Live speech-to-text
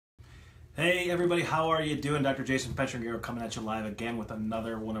Hey everybody, how are you doing? Dr. Jason Petrungaro coming at you live again with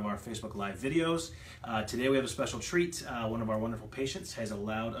another one of our Facebook Live videos. Today we have a special treat. One of our wonderful patients has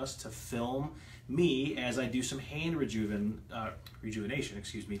allowed us to film me as I do some hand rejuvenation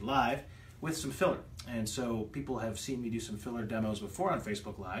live with some filler. And so people have seen me do some filler demos before on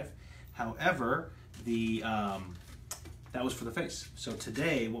Facebook Live. However, that was for the face. So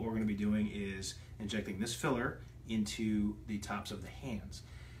today what we're going to be doing is injecting this filler into the tops of the hands.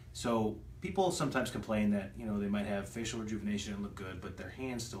 So people sometimes complain that, they might have facial rejuvenation and look good, but their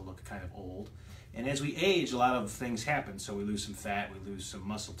hands still look kind of old. And as we age, a lot of things happen. So we lose some fat, we lose some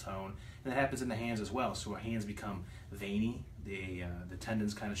muscle tone, and that happens in the hands as well. So our hands become veiny, the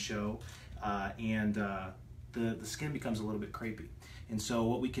tendons kind of show, and the skin becomes a little bit crepey. And so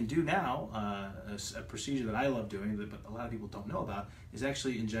what we can do now, a procedure that I love doing, but a lot of people don't know about, is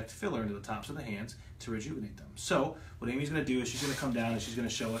actually inject filler into the tops of the hands to rejuvenate them. So what Amy's going to do is she's going to come down and she's going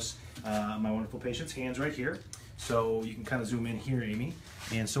to show us my wonderful patient's hands right here. So you can kind of zoom in here, Amy.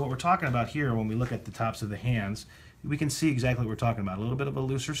 And so what we're talking about here, when we look at the tops of the hands, we can see exactly what we're talking about. A little bit of a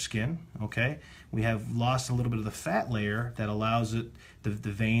looser skin, okay? We have lost a little bit of the fat layer that allows the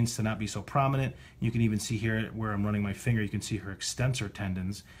veins to not be so prominent. You can even see here where I'm running my finger, you can see her extensor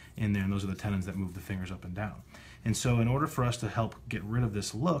tendons in there, and those are the tendons that move the fingers up and down. And so in order for us to help get rid of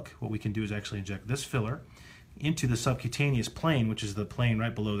this look, what we can do is actually inject this filler into the subcutaneous plane, which is the plane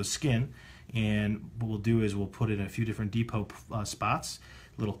right below the skin. And what we'll do is we'll put it in a few different depot spots,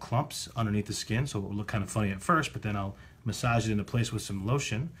 little clumps underneath the skin, so it will look kind of funny at first, but then I'll massage it into place with some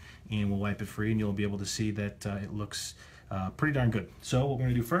lotion and we'll wipe it free, and you'll be able to see that it looks pretty darn good. So what we're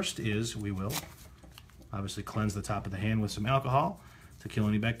going to do first is we will obviously cleanse the top of the hand with some alcohol to kill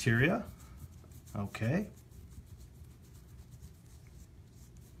any bacteria. Okay.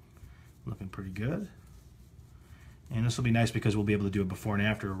 Looking pretty good. And this will be nice because we'll be able to do it before and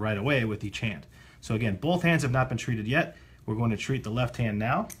after right away with each hand. So again, both hands have not been treated yet. We're going to treat the left hand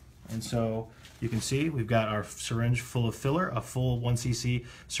now. And so you can see we've got our syringe full of filler, a full 1 cc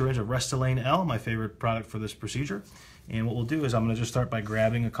syringe of Restylane L, my favorite product for this procedure. And what we'll do is I'm going to just start by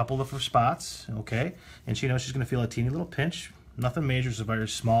grabbing a couple of her spots, okay? And she knows she's going to feel a teeny little pinch. Nothing major, it's a very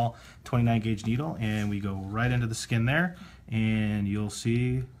small 29 gauge needle, and we go right into the skin there, and you'll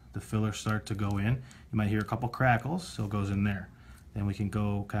see the filler start to go in. You might hear a couple crackles, so it goes in there. Then we can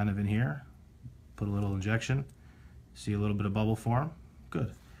go kind of in here, put a little injection, see a little bit of bubble form.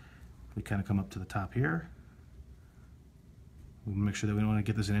 Good. We kind of come up to the top here. We make sure that we don't want to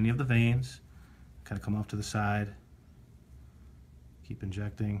get this in any of the veins. Kind of come off to the side. Keep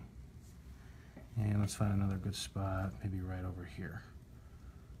injecting. And let's find another good spot, maybe right over here.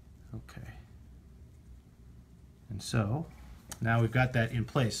 Okay. And so now we've got that in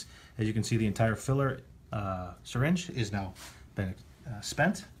place. As you can see, the entire filler syringe is now been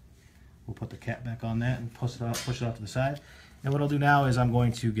spent. We'll put the cap back on that and push it off to the side. And what I'll do now is I'm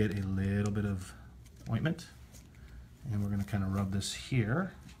going to get a little bit of ointment, and we're going to kind of rub this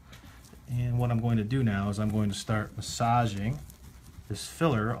here. And what I'm going to do now is I'm going to start massaging this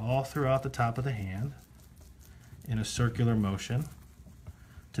filler all throughout the top of the hand in a circular motion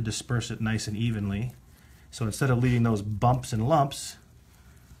to disperse it nice and evenly. So instead of leaving those bumps and lumps,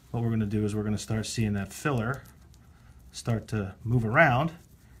 what we're going to do is we're going to start seeing that filler start to move around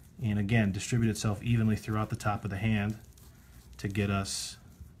and again distribute itself evenly throughout the top of the hand to get us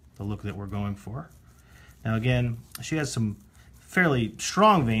the look that we're going for. Now again, she has some fairly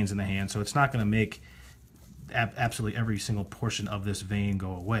strong veins in the hand, so it's not going to make absolutely every single portion of this vein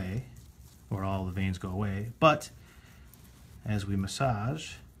go away, or all the veins go away, but as we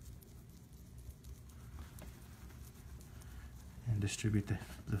massage and distribute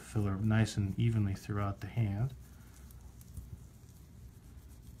the filler nice and evenly throughout the hand,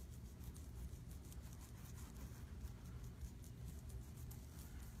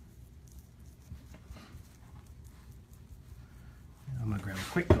 I'm going to grab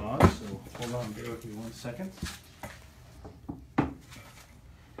a quick gauze, so hold on, bear with me 1 second.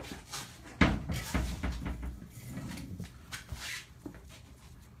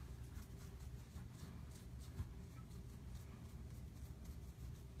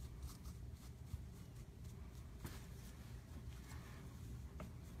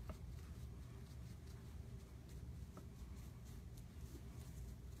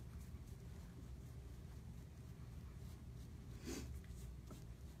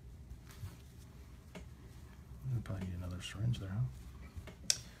 Probably need another syringe there,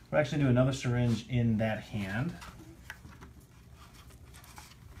 huh? We'll actually do another syringe in that hand.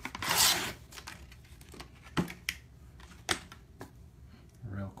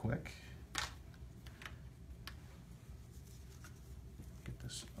 Real quick. Get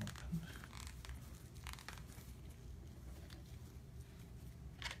this opened.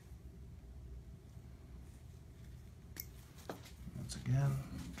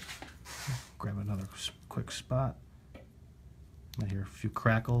 quick spot. I hear a few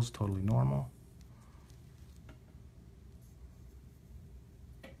crackles, totally normal.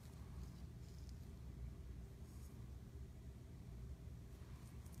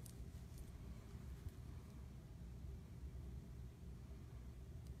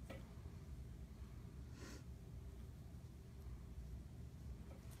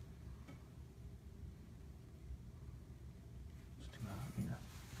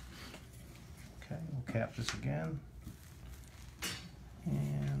 Okay, we'll cap this again.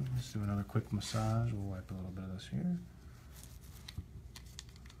 And let's do another quick massage. We'll wipe a little bit of this here.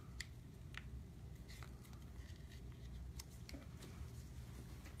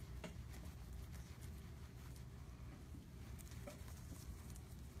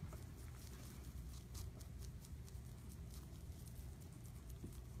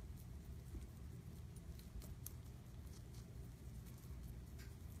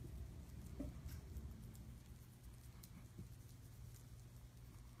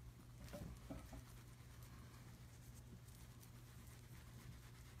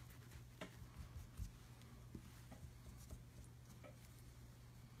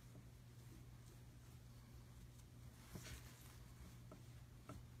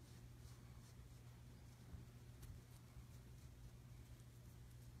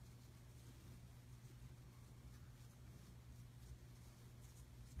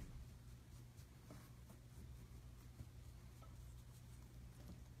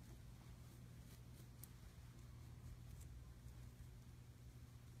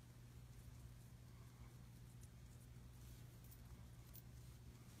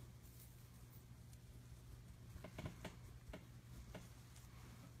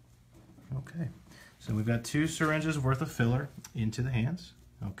 Okay, so we've got 2 syringes worth of filler into the hands.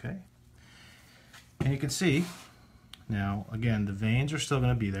 Okay, and you can see now, again, the veins are still going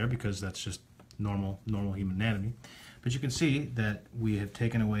to be there because that's just normal human anatomy. But you can see that we have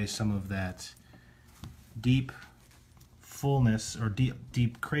taken away some of that deep fullness or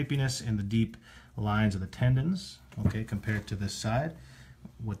deep crepiness in the deep lines of the tendons. Okay, compared to this side,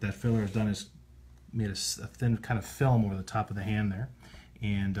 what that filler has done is made a thin kind of film over the top of the hand there,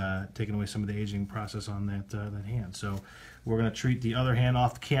 and taking away some of the aging process on that hand. So we're going to treat the other hand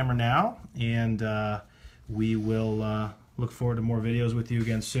off the camera now, and we will look forward to more videos with you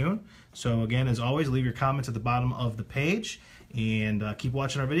again soon. So again, as always, leave your comments at the bottom of the page, and keep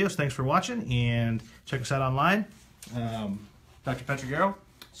watching our videos. Thanks for watching, and check us out online. Dr. Petrungaro,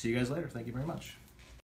 see you guys later. Thank you very much.